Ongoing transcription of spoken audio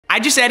I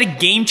just added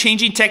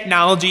game-changing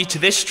technology to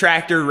this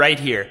tractor right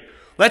here.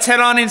 Let's head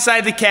on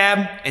inside the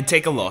cab and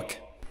take a look.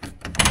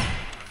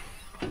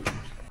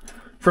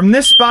 From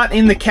this spot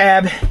in the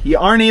cab, you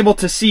aren't able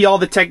to see all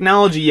the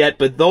technology yet,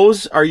 but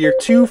those are your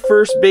two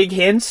first big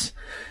hints.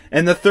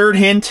 And the third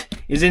hint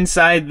is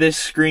inside this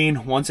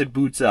screen once it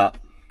boots up.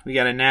 We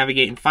gotta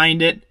navigate and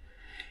find it.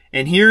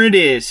 And here it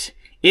is.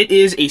 It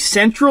is a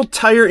central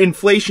tire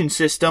inflation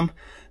system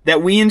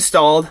that we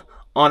installed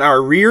on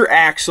our rear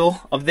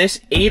axle of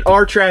this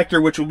 8R tractor,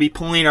 which will be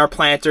pulling our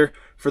planter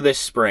for this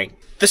spring.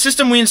 The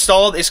system we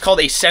installed is called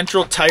a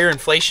central tire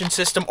inflation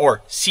system,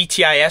 or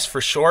CTIS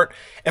for short.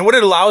 And what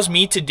it allows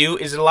me to do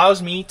is it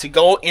allows me to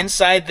go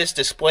inside this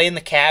display in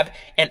the cab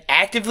and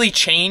actively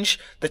change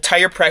the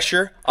tire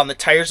pressure on the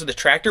tires of the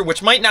tractor,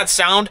 which might not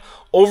sound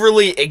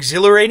overly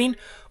exhilarating,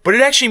 but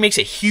it actually makes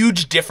a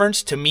huge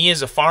difference to me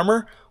as a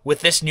farmer with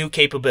this new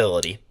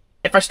capability.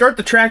 If I start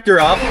the tractor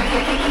up,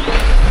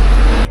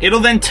 it'll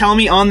then tell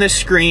me on this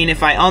screen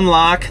if I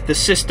unlock the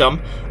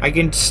system, I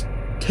can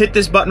hit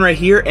this button right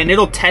here and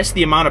it'll test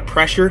the amount of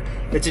pressure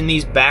that's in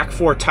these back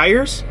four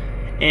tires.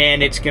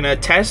 And it's gonna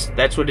test,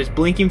 that's what it's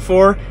blinking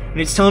for. And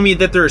it's telling me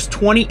that there's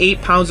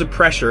 28 pounds of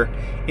pressure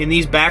in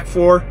these back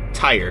four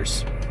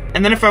tires.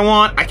 And then if I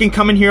want, I can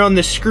come in here on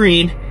this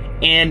screen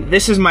and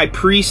this is my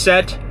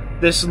preset,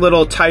 this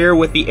little tire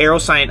with the arrow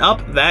sign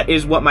up. That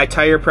is what my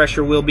tire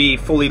pressure will be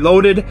fully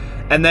loaded.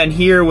 And then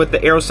here with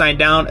the arrow sign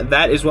down,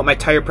 that is what my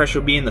tire pressure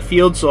will be in the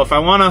field. So if I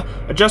wanna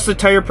adjust the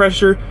tire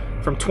pressure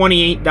from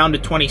 28 down to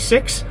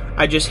 26,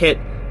 I just hit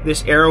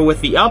this arrow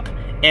with the up,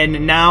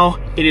 and now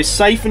it is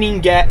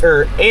siphoning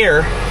air.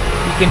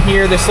 You can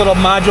hear this little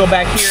module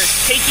back here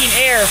is taking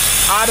air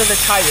out of the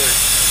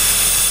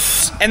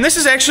tires. And this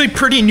is actually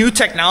pretty new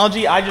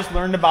technology. I just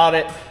learned about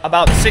it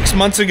about 6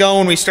 months ago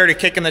when we started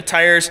kicking the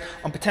tires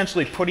on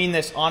potentially putting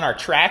this on our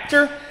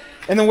tractor.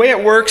 And the way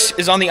it works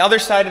is on the other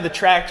side of the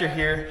tractor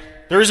here,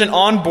 there's an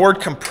onboard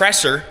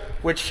compressor,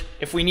 which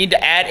if we need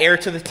to add air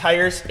to the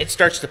tires, it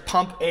starts to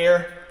pump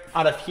air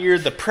out of here,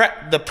 the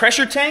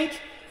pressure tank,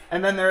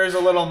 and then there is a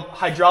little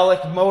hydraulic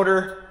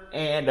motor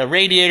and a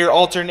radiator,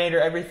 alternator,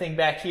 everything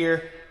back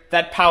here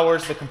that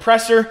powers the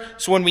compressor.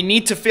 So when we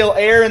need to fill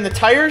air in the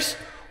tires,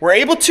 we're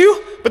able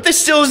to, but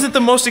this still isn't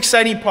the most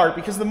exciting part,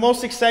 because the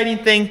most exciting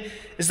thing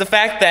is the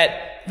fact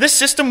that this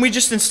system we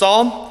just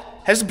installed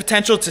has the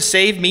potential to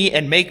save me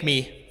and make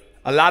me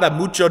a lot of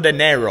mucho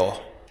dinero.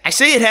 I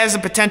say it has the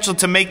potential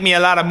to make me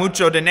a lot of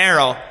mucho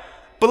dinero,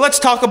 but let's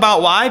talk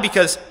about why,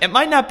 because it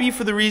might not be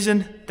for the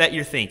reason that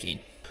you're thinking.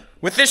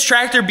 With this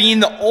tractor being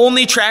the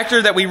only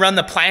tractor that we run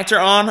the planter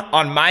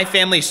on my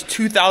family's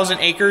 2,000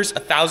 acres,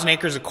 1,000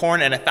 acres of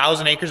corn, and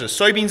 1,000 acres of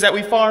soybeans that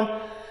we farm,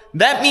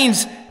 that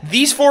means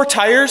these four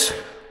tires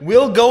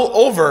will go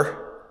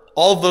over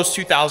all of those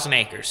 2,000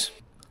 acres.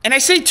 And I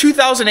say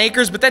 2,000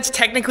 acres, but that's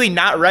technically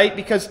not right,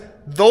 because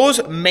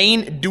those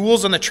main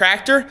duals on the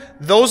tractor,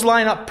 those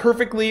line up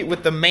perfectly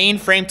with the main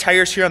frame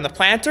tires here on the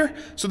planter,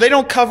 so they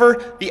don't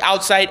cover the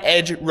outside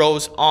edge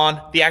rows on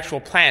the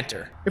actual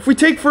planter. If we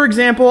take, for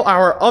example,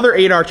 our other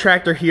 8R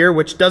tractor here,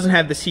 which doesn't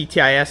have the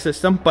CTIS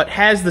system, but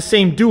has the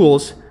same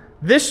duals,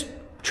 this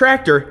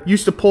tractor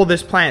used to pull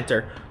this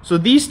planter. So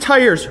these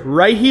tires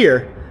right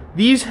here,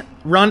 these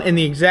run in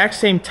the exact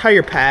same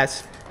tire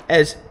paths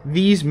as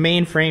these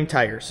main frame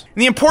tires.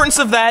 And the importance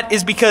of that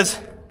is because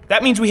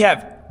that means we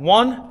have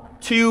 1,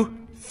 2,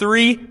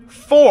 3,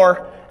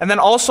 4, and then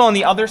also on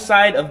the other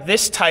side of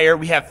this tire,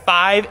 we have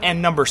 5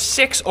 and number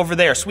 6 over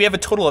there. So we have a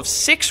total of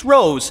 6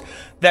 rows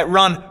that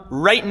run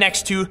right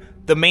next to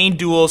the main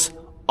duals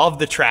of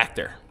the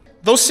tractor.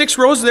 Those 6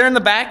 rows there in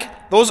the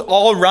back, those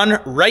all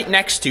run right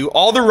next to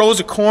all the rows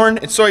of corn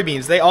and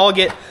soybeans. They all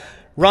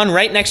run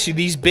right next to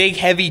these big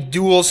heavy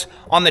duals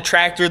on the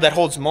tractor that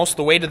holds most of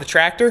the weight of the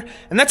tractor.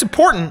 And that's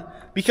important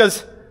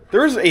because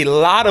there's a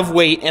lot of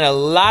weight and a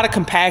lot of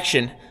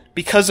compaction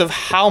because of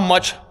how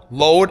much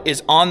load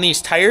is on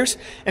these tires.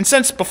 And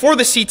since before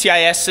the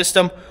CTIS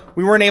system,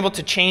 we weren't able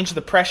to change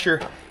the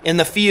pressure in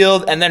the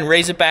field and then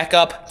raise it back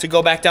up to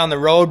go back down the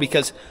road,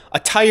 because a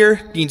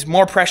tire needs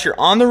more pressure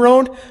on the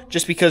road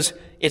just because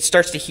it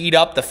starts to heat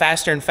up the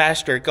faster and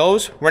faster it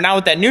goes. Where now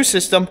with that new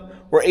system,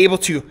 we're able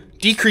to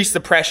decrease the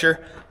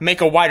pressure,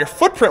 make a wider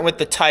footprint with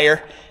the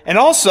tire, and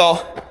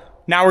also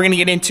now we're gonna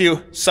get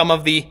into some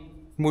of the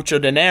mucho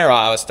dinero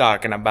I was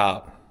talking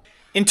about.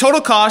 In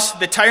total cost,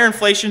 the tire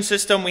inflation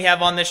system we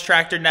have on this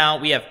tractor now,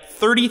 we have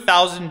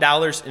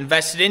 $30,000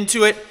 invested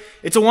into it.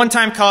 It's a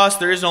one-time cost.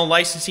 There is no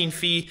licensing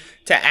fee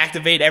to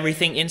activate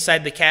everything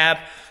inside the cab.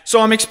 So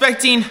I'm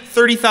expecting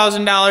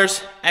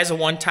 $30,000 as a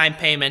one-time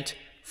payment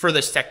for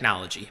this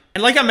technology.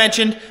 And like I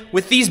mentioned,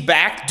 with these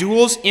back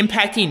duals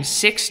impacting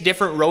 6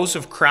 different rows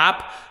of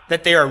crop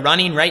that they are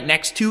running right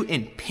next to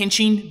and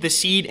pinching the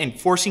seed and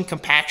forcing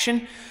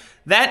compaction,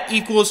 that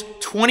equals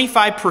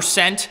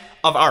 25%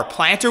 of our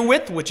planter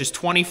width, which is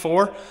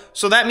 24.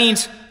 So that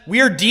means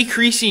we are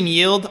decreasing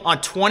yield on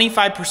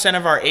 25%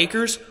 of our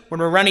acres when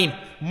we're running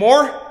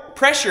more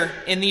pressure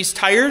in these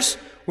tires,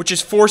 which is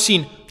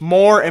forcing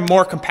more and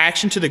more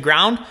compaction to the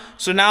ground.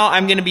 So now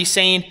I'm gonna be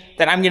saying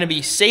that I'm gonna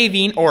be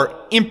saving or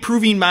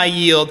improving my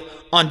yield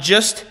on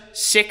just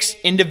 6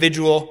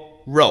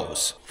 individual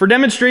rows. For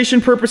demonstration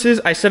purposes,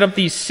 I set up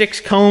these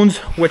 6 cones,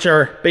 which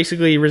are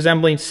basically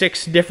resembling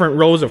 6 different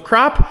rows of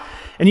crop.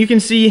 And you can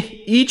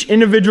see each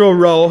individual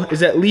row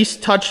is at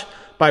least touched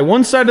by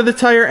one side of the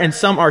tire, and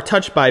some are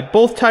touched by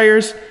both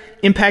tires,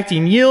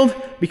 impacting yield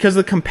because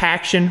of the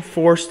compaction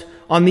forced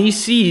on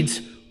these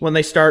seeds when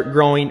they start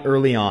growing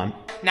early on.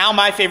 Now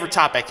my favorite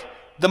topic,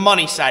 the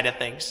money side of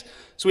things.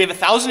 So we have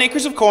 1,000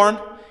 acres of corn,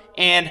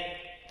 and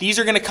these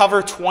are gonna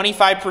cover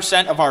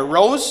 25% of our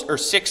rows, or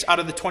 6 out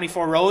of the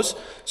 24 rows.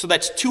 So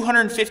that's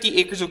 250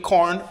 acres of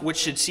corn, which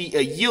should see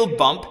a yield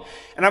bump.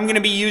 And I'm gonna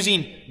be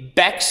using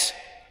Beck's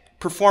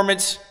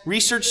performance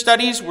research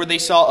studies where they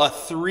saw a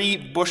 3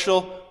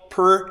 bushel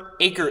per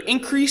acre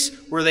increase,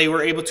 where they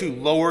were able to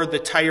lower the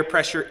tire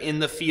pressure in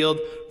the field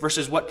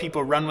versus what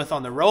people run with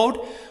on the road.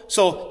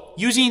 So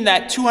using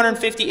that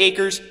 250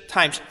 acres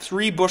times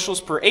 3 bushels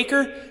per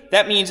acre,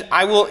 that means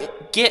I will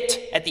get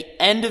at the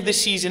end of the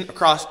season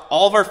across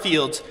all of our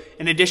fields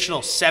an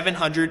additional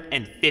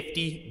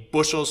 750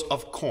 bushels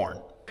of corn.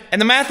 And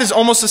the math is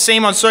almost the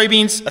same on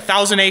soybeans.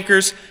 1,000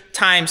 acres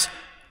times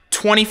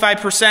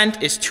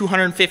 25% is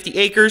 250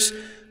 acres.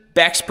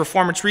 Beck's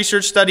performance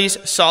research studies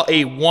saw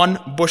a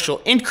 1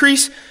 bushel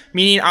increase,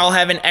 meaning I'll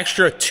have an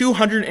extra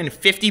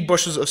 250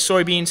 bushels of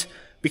soybeans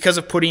because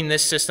of putting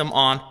this system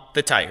on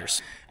the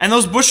tires. And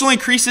those bushel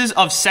increases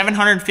of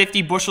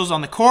 750 bushels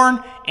on the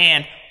corn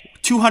and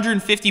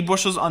 250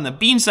 bushels on the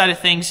bean side of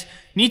things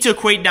need to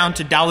equate down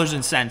to dollars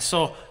and cents.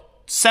 So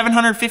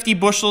 750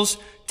 bushels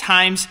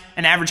times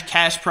an average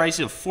cash price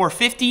of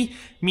 $4.50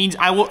 means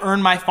I will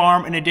earn my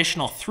farm an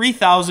additional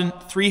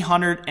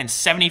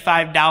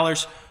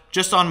 $3,375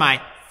 just on my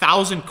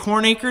 1,000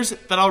 corn acres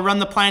that I'll run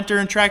the planter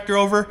and tractor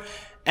over.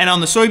 And on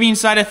the soybean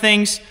side of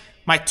things,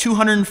 my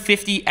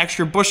 250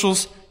 extra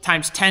bushels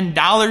times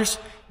 $10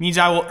 means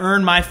I will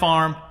earn my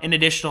farm an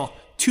additional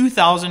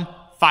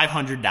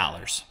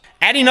 $2,500.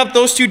 Adding up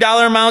those two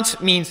dollar amounts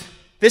means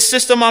this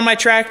system on my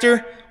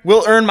tractor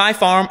will earn my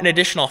farm an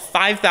additional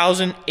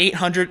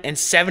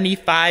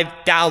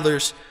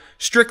 $5,875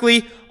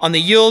 strictly on the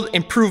yield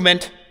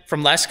improvement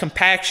from less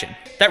compaction.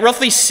 That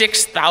roughly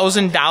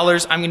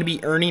 $6,000 I'm gonna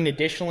be earning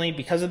additionally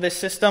because of this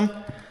system.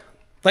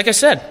 Like I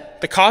said,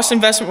 the cost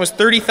investment was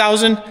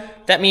 $30,000.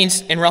 That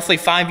means in roughly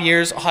 5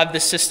 years, I'll have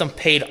this system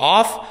paid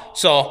off.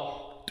 So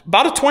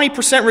about a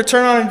 20%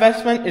 return on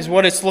investment is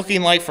what it's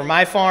looking like for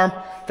my farm.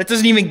 That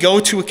doesn't even go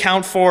to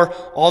account for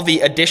all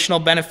the additional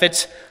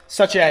benefits,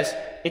 such as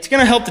it's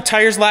gonna help the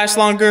tires last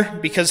longer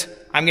because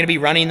I'm gonna be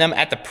running them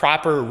at the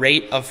proper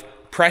rate of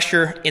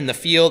pressure in the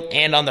field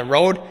and on the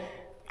road.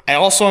 I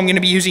also am going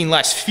to be using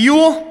less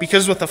fuel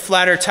because with a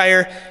flatter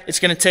tire, it's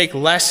going to take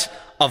less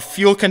of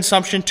fuel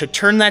consumption to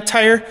turn that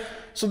tire.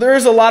 So there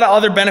is a lot of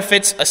other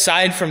benefits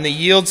aside from the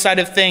yield side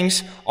of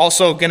things.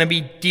 Also going to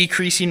be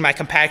decreasing my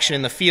compaction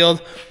in the field,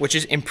 which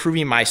is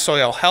improving my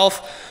soil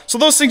health. So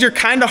those things are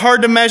kind of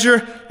hard to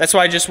measure. That's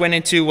why I just went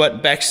into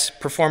what Beck's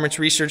performance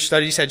research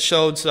studies had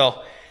showed.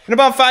 So in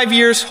about 5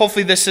 years,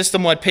 hopefully this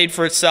system will have paid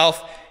for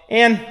itself.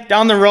 And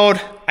down the road,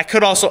 I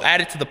could also add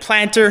it to the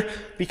planter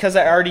because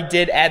I already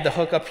did add the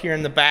hookup here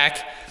in the back.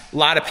 A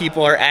lot of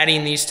people are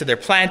adding these to their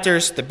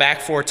planters, the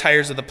back 4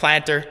 tires of the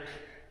planter.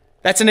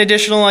 That's an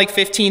additional like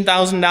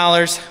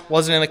 $15,000.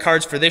 Wasn't in the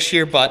cards for this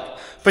year, but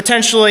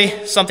potentially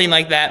something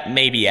like that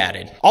may be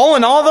added. All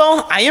in all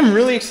though, I am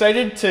really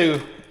excited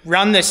to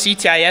run this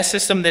CTIS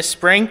system this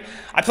spring.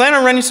 I plan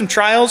on running some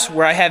trials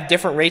where I have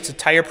different rates of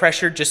tire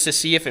pressure just to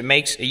see if it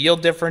makes a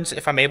yield difference,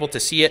 if I'm able to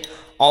see it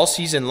all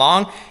season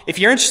long. If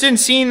you're interested in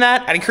seeing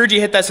that, I'd encourage you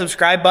to hit that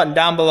subscribe button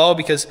down below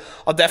because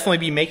I'll definitely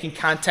be making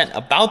content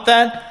about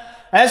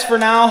that. As for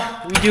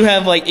now, we do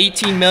have like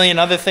 18 million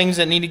other things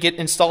that need to get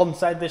installed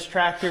inside this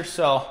tractor,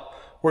 so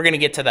we're gonna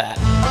get to that.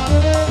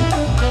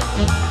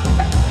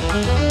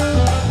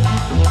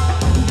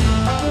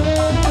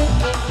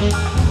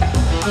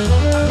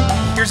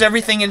 Here's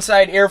everything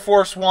inside Air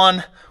Force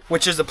One,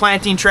 which is the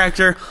planting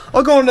tractor.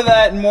 I'll go into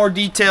that in more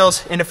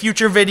details in a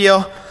future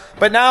video.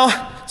 But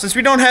now, since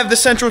we don't have the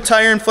central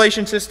tire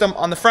inflation system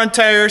on the front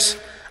tires,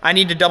 I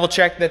need to double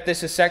check that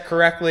this is set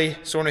correctly.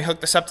 So when we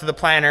hook this up to the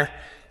planter,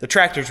 the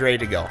tractor's ready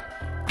to go.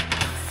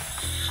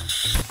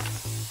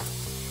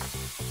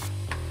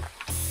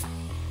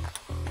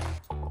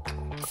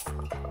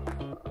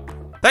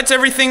 That's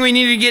everything we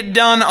need to get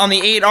done on the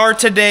 8R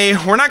today.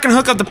 We're not gonna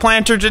hook up the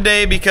planter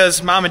today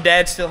because mom and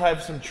dad still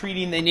have some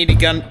treating they need to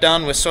get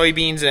done with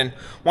soybeans, and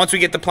once we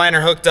get the planter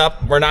hooked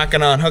up, we're not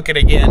gonna unhook it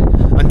again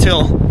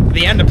until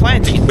the end of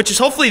planting, which is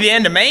hopefully the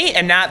end of May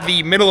and not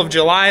the middle of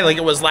July like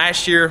it was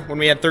last year when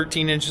we had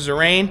 13 inches of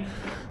rain.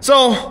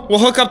 So we'll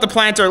hook up the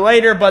planter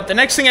later, but the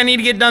next thing I need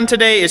to get done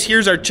today is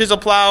here's our chisel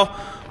plow.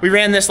 We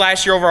ran this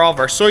last year over all of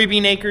our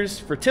soybean acres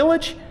for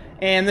tillage,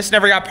 and this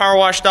never got power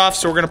washed off,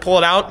 so we're gonna pull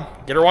it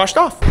out, get her washed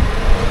off.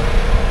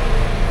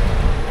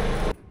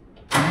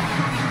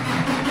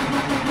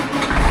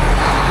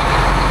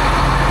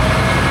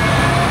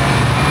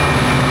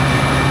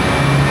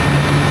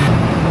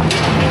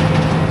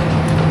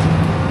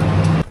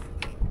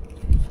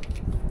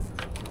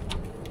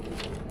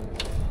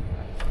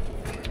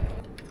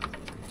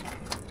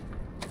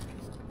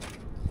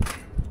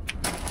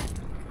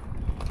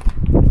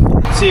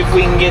 see if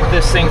we can get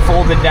this thing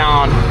folded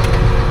down.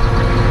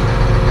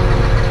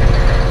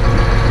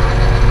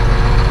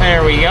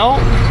 There we go.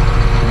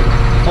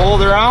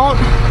 Fold her out,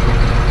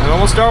 and then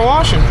we'll start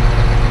washing.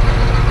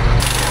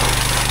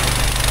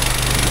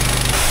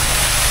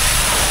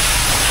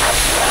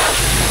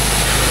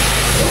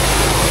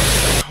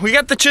 We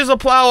got the chisel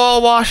plow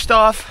all washed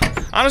off.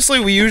 Honestly,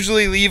 we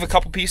usually leave a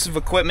couple pieces of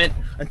equipment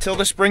until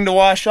the spring to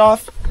wash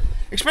off,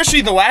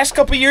 especially the last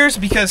couple years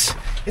because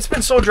it's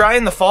been so dry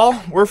in the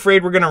fall. We're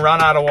afraid we're gonna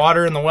run out of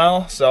water in the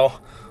well, so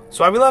that's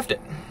why we left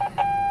it.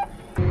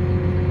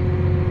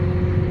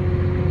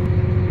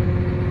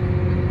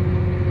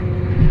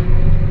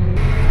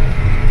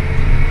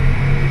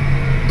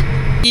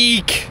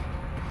 Eek.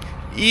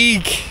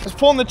 Eek. I was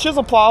pulling the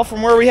chisel plow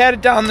from where we had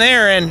it down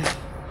there, and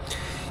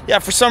yeah,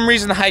 for some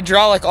reason the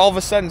hydraulic all of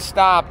a sudden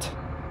stopped.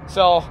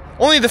 So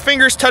only the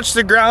fingers touched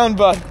the ground,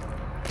 but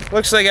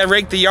looks like I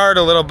raked the yard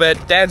a little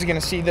bit. Dad's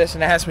gonna see this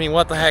and ask me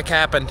what the heck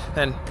happened.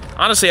 And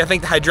honestly, I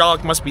think the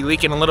hydraulic must be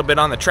leaking a little bit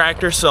on the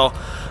tractor, so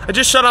I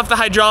just shut off the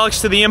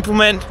hydraulics to the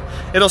implement.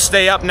 It'll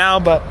stay up now,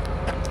 but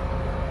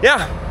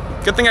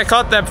yeah, good thing I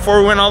caught that before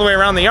we went all the way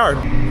around the yard.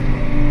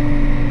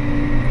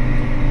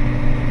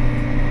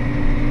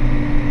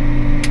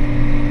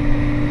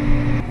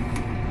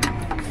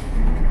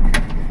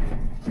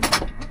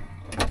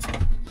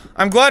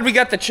 I'm glad we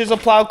got the chisel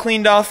plow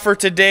cleaned off for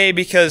today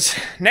because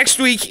next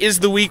week is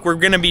the week we're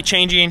going to be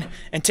changing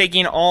and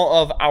taking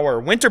all of our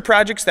winter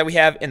projects that we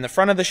have in the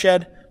front of the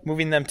shed,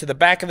 moving them to the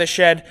back of the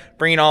shed,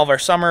 bringing all of our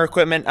summer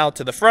equipment out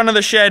to the front of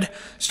the shed,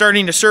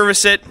 starting to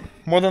service it,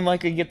 more than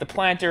likely get the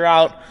planter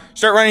out,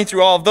 start running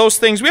through all of those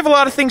things. We have a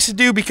lot of things to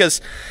do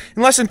because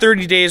in less than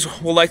 30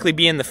 days we'll likely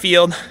be in the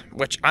field,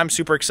 which I'm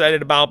super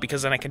excited about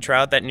because then I can try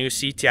out that new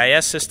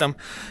CTIS system,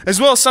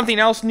 as well as something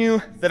else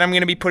new that I'm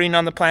going to be putting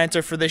on the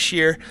planter for this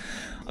year.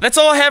 That's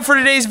all I have for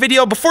today's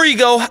video. Before you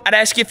go, I'd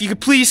ask you if you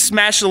could please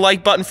smash the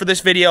like button for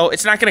this video.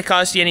 It's not going to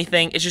cost you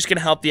anything. It's just going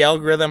to help the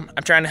algorithm.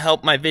 I'm trying to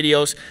help my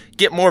videos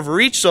get more of a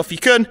reach, so if you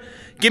could,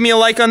 give me a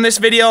like on this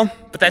video.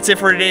 But that's it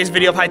for today's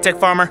video of HiTech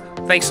Farmer.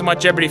 Thanks so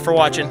much, everybody, for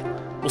watching.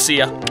 We'll see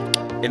ya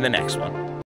in the next one.